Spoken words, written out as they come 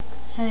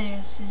Hi there,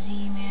 this is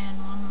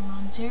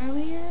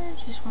eman1110 here.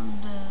 Just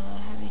wanted to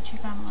have you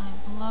check out my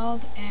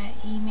blog at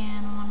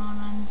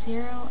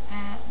eman1110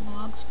 at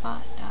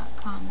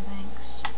blogspot.com. Thanks.